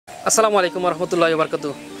আসসালামু আলাইকুম রহমতুল্লাহি ওয়া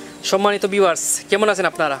বারাকাতুহু। সম্মানিত ভিউয়ার্স, কেমন আছেন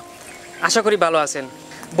আপনারা? আশা করি ভালো আছেন।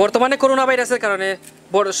 বর্তমানে করোনা ভাইরাসের কারণে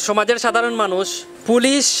সমাজের সাধারণ মানুষ,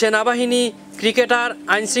 পুলিশ, সেনাবাহিনী, ক্রিকেটার,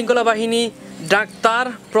 আইনশৃঙ্খলা বাহিনী, ডাক্তার,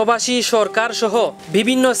 প্রবাসী, সরকার সহ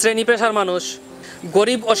বিভিন্ন শ্রেণী পেশার মানুষ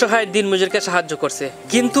গরিব অসহায় দিনমজুরকে সাহায্য করছে।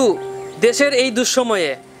 কিন্তু দেশের এই দুঃসময়ে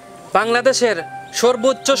বাংলাদেশের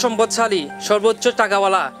সর্বোচ্চ সম্পদশালী, সর্বোচ্চ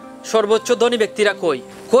টাকাওয়ালা, সর্বোচ্চ ধনী ব্যক্তিরা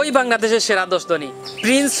কই বাংলাদেশের সেরা 10 ধনী?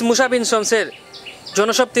 প্রিন্স মুসা বিন শমসের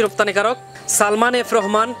জনশক্তি রপ্তানিকারক, সালমান এফ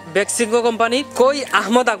রহমান বেক্সিমকো কোম্পানি, কই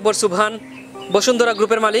আহমদ আকবর সুবহান বসুন্ধরা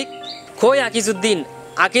গ্রুপের মালিক, কই আকিজউদ্দিন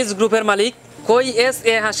আকিজ গ্রুপের মালিক, কই এস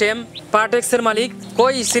এ হাশেম পার্টেক্সের মালিক,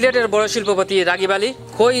 কই সিলেটের বড় শিল্পপতি রাগিব আলী,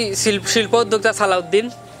 কই শিল্প উদ্যোক্তা সালাউদ্দিন,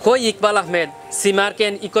 কই ইকবাল আহমেদ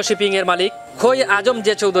সিমার্কেন ইকো শিপিং এর মালিক, কই আজম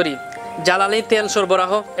জে চৌধুরী জালালি তেল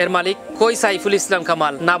সরবরাহ এর মালিক, কই সাইফুল ইসলাম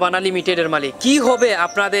কামাল নাবানা লিমিটেড এর মালিক? কি হবে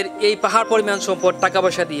আপনাদের এই পাহাড় পরিমাণ সম্পদ টাকা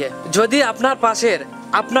পয়সা দিয়ে যদি আপনার পাশের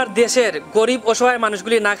আপনার দেশের গরিব অসহায়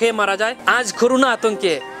মানুষগুলি না খেয়ে মারা যায়? আজ করোনা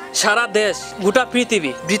আতঙ্কে সারা দেশ, গোটা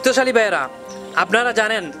পৃথিবী। বৃত্তশালী ভাইয়েরা, আপনারা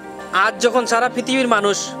জানেন আজ যখন সারা পৃথিবীর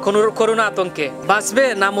মানুষ করোনা আতঙ্কে বাঁচবে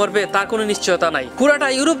না মরবে তার কোনো নিশ্চয়তা নাই। পুরাটা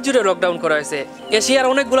ইউরোপ জুড়ে লকডাউন করা হয়েছে,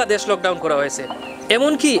 এশিয়ার অনেকগুলা দেশ লকডাউন করা হয়েছে,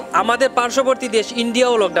 এমনকি আমাদের পার্শ্ববর্তী দেশ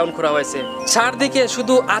ইন্ডিয়াও লকডাউন করা হয়েছে। চারদিকে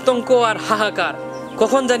শুধু আতঙ্ক আর হাহাকার,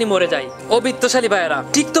 কখন জানি মরে যায়। অবিত্তশালী ভাইয়েরা,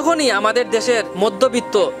 ঠিক তখনই আমাদের দেশের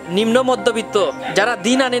মধ্যবিত্ত, নিম্ন মধ্যবিত্ত যারা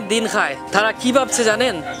দিন আনে দিন খায়, তারা কি ভাবছে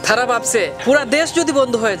জানেন? তারা ভাবছে পুরা দেশ যদি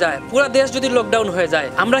বন্ধ হয়ে যায়, পুরা দেশ যদি লকডাউন হয়ে যায়,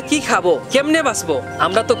 আমরা কি খাবো, কেমনে বাঁচবো?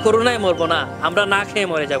 আমরা তো করোনায় মরবো না, আমরা না খেয়ে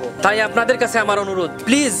মরে যাব। তাই আপনাদের কাছে আমার অনুরোধ,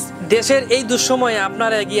 প্লিজ দেশের এই দুঃসময়ে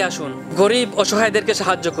আপনারা এগিয়ে আসুন, গরিব অসহায়দেরকে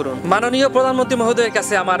সাহায্য করুন। মাননীয় প্রধানমন্ত্রী মহোদয়ের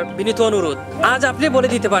কাছে আমার বিনীত অনুরোধ, আজ আপনি বলে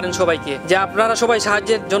দিতে পারেন সবাইকে যে আপনারা সবাই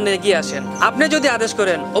সাহায্যের জন্য এগিয়ে আসেন। আপনি যদি আদেশ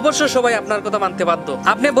করেন, অবশ্যই সবাই আপনার কথা মানতে বাধ্য।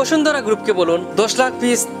 আপনি বসুন্ধরা গ্রুপকে বলুন 10 লাখ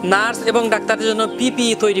পিস নার্স এবং ডাক্তারদের জন্য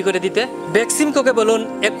পিপিই তৈরি করে দিতে, বেক্সিমকোকে বলুন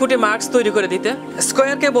 1 কোটি মাস্ক তৈরি করে দিতে,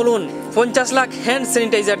 স্কয়ারকে বলুন 50 লাখ হ্যান্ড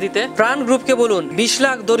স্যানিটাইজার দিতে, প্রাণ গ্রুপকে বলুন 20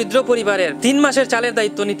 লাখ দরিদ্র পরিবারের 3 মাসের চালের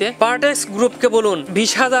দায়িত্ব নিতে, পার্টেক্স গ্রুপকে বলুন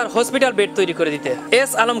 20,000 হসপিটাল বেড তৈরি করে দিতে,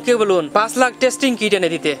 এস আলমকে বলুন 5 লাখ টেস্টিং কিট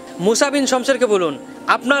এনে দিতে, মুসা বিন শমসেরকে বলুন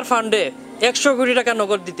আপনার ফান্ডে 100 কোটি টাকা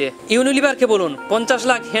নগদ দিতে, ইউনিলিভারকে বলুন 50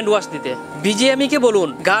 লাখ হ্যান্ড ওয়াশ দিতে, বিজিএমইকে বলুন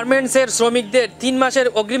গার্মেন্টস এর শ্রমিকদের 3 মাসের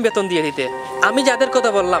অগ্রিম বেতন দিয়ে দিতে। আমি যাদের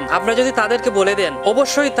কথা বললাম আপনারা যদি তাদেরকে বলে দেন,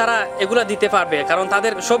 অবশ্যই তারা এগুলা দিতে পারবে, কারণ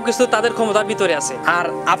তাদের সবকিছু তাদের ক্ষমতার ভিতরে আছে। আর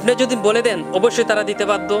আপনি যদি বলে দেন, অবশ্যই তারা দিতে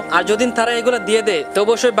বাধ্য। আর যদি তারা এগুলা দিয়ে দেয়, তো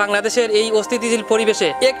অবশ্যই বাংলাদেশের এই অস্থিতিশীল পরিবেশে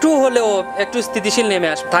একটু হলেও একটু স্থিতিশীল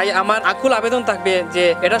নেমে আসবে। তাই আমার আকুল আবেদন থাকবে যে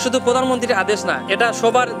এটা শুধু প্রধানমন্ত্রীর আদেশ না, এটা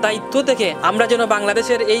সবার দায়িত্ব থেকে আমরা যেন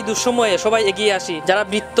বাংলাদেশের এই দুঃসময়ে সবাই এগিয়ে আসি। যারা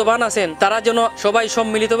বিত্তবান আছেন তারা যেন সবাই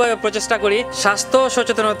সম্মিলিতভাবে প্রচেষ্টা করি স্বাস্থ্য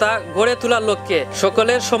সচেতনতা গড়ে তোলার লক্ষ্যে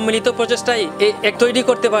সকলের সম্মিলিত প্রচেষ্টাই এক তৈরি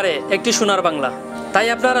করতে পারে একটি সোনার বাংলা। তাই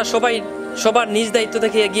আপনারা সবাই সবার নিজ দায়িত্ব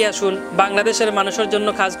থেকে এগিয়ে আসুন, বাংলাদেশের মানুষের জন্য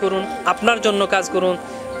কাজ করুন, আপনার জন্য কাজ করুন,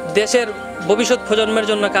 দেশের ভবিষ্যৎ প্রজন্মের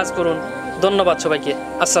জন্য কাজ করুন। ধন্যবাদ সবাইকে।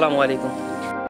 আসসালামু আলাইকুম।